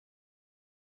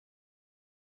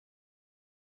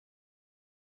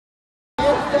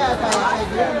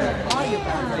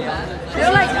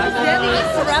They're like standing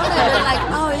surrounded. They're like,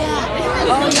 oh yeah,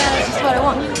 this is what I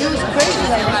want. It was crazy.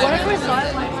 Like whatever I saw,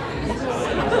 it like.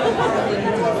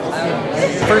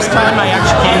 First time I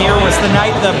actually came here was the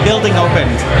night the building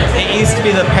opened. It used to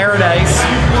be the Paradise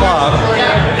Club,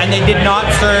 and they did not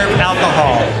serve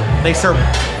alcohol. They served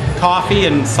coffee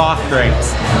and soft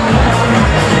drinks.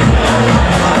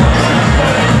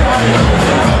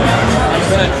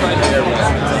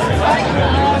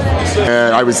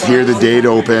 And I was here the day it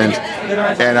opened,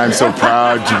 and I'm so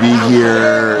proud to be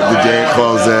here the day it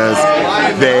closes.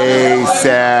 They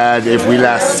said if we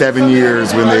last 7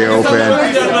 years when they opened,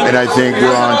 and I think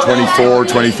we're on 24,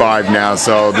 25 now,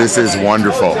 so this is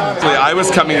wonderful. I was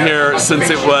coming here since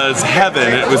it was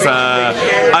heaven. It was an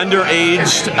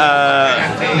underaged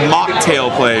mocktail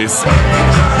place.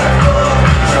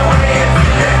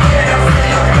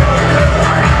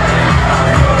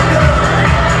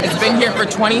 Here for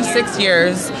 26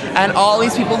 years, and all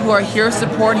these people who are here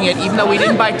supporting it, even though we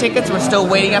didn't buy tickets, we're still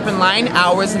waiting up in line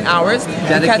hours and hours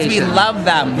because we love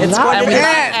them. It's and we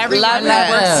love everyone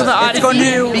that works for the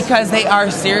Odyssey because they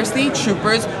are seriously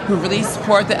troopers who really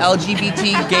support the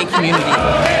LGBT gay community.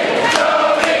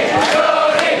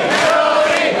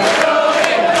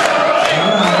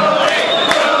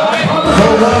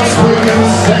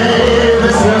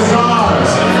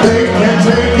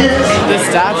 The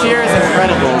staff here is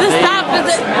incredible.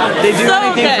 They do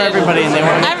anything for everybody, and they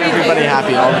want to make everybody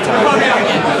happy all the time.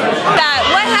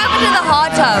 What happened to the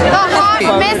hot tub?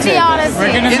 Miss the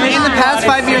Odyssey. In the past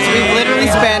 5 years, we've literally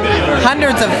spent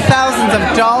hundreds of thousands of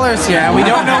dollars here, and we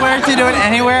don't know where to do it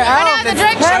anywhere else. The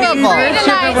drinks are free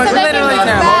tonight, so they can go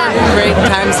back. Great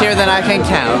times here that I can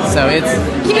count. So it's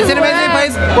an amazing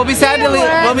place. We'll be sad to lose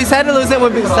it. We'll be sad to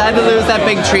lose that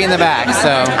big tree in the back. So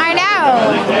I know.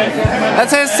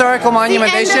 That's a historical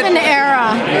monument. The end of an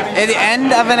era. At the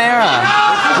end of an era,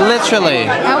 literally.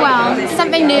 Oh well,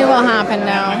 something new will happen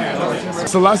now.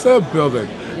 It's the last day of building.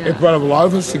 It brought a lot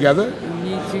of us together,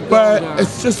 but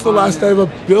it's just the last day of a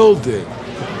building.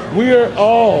 We are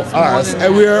all us,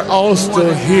 and we are all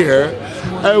still here,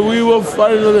 and we will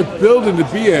find another building to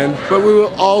be in, but we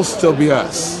will all still be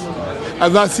us.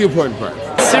 And that's the important part.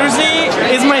 Seriously,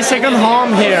 it's my second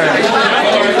home here.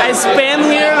 I spend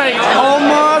here like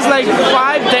almost like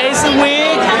 5 days a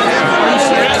week,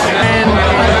 and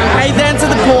I dance at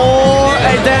the pool,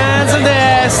 I dance on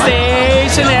the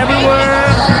stage and everywhere.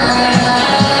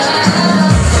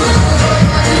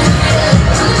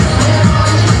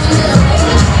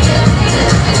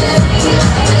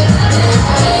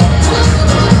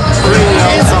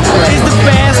 It's the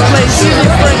best place.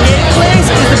 For a gay place,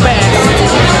 it's the best.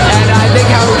 And I think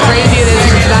how crazy it is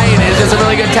here tonight is just a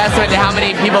really good testament to how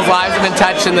many people's lives have been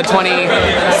touched in the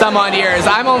 20-some-odd years.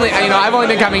 I've only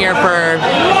been coming here for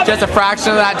just a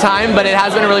fraction of that time, but it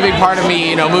has been a really big part of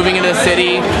me, moving into the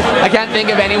city. I can't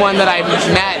think of anyone that I've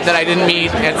met that I didn't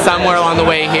meet at somewhere along the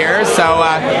way here. So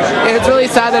it's really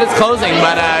sad that it's closing,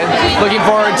 but looking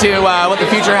forward to what the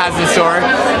future has in store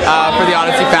for the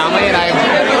Odyssey family. And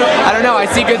I don't know, I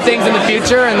see good things in the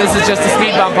future, and this is just a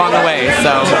speed bump on the way.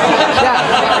 So,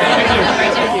 yeah.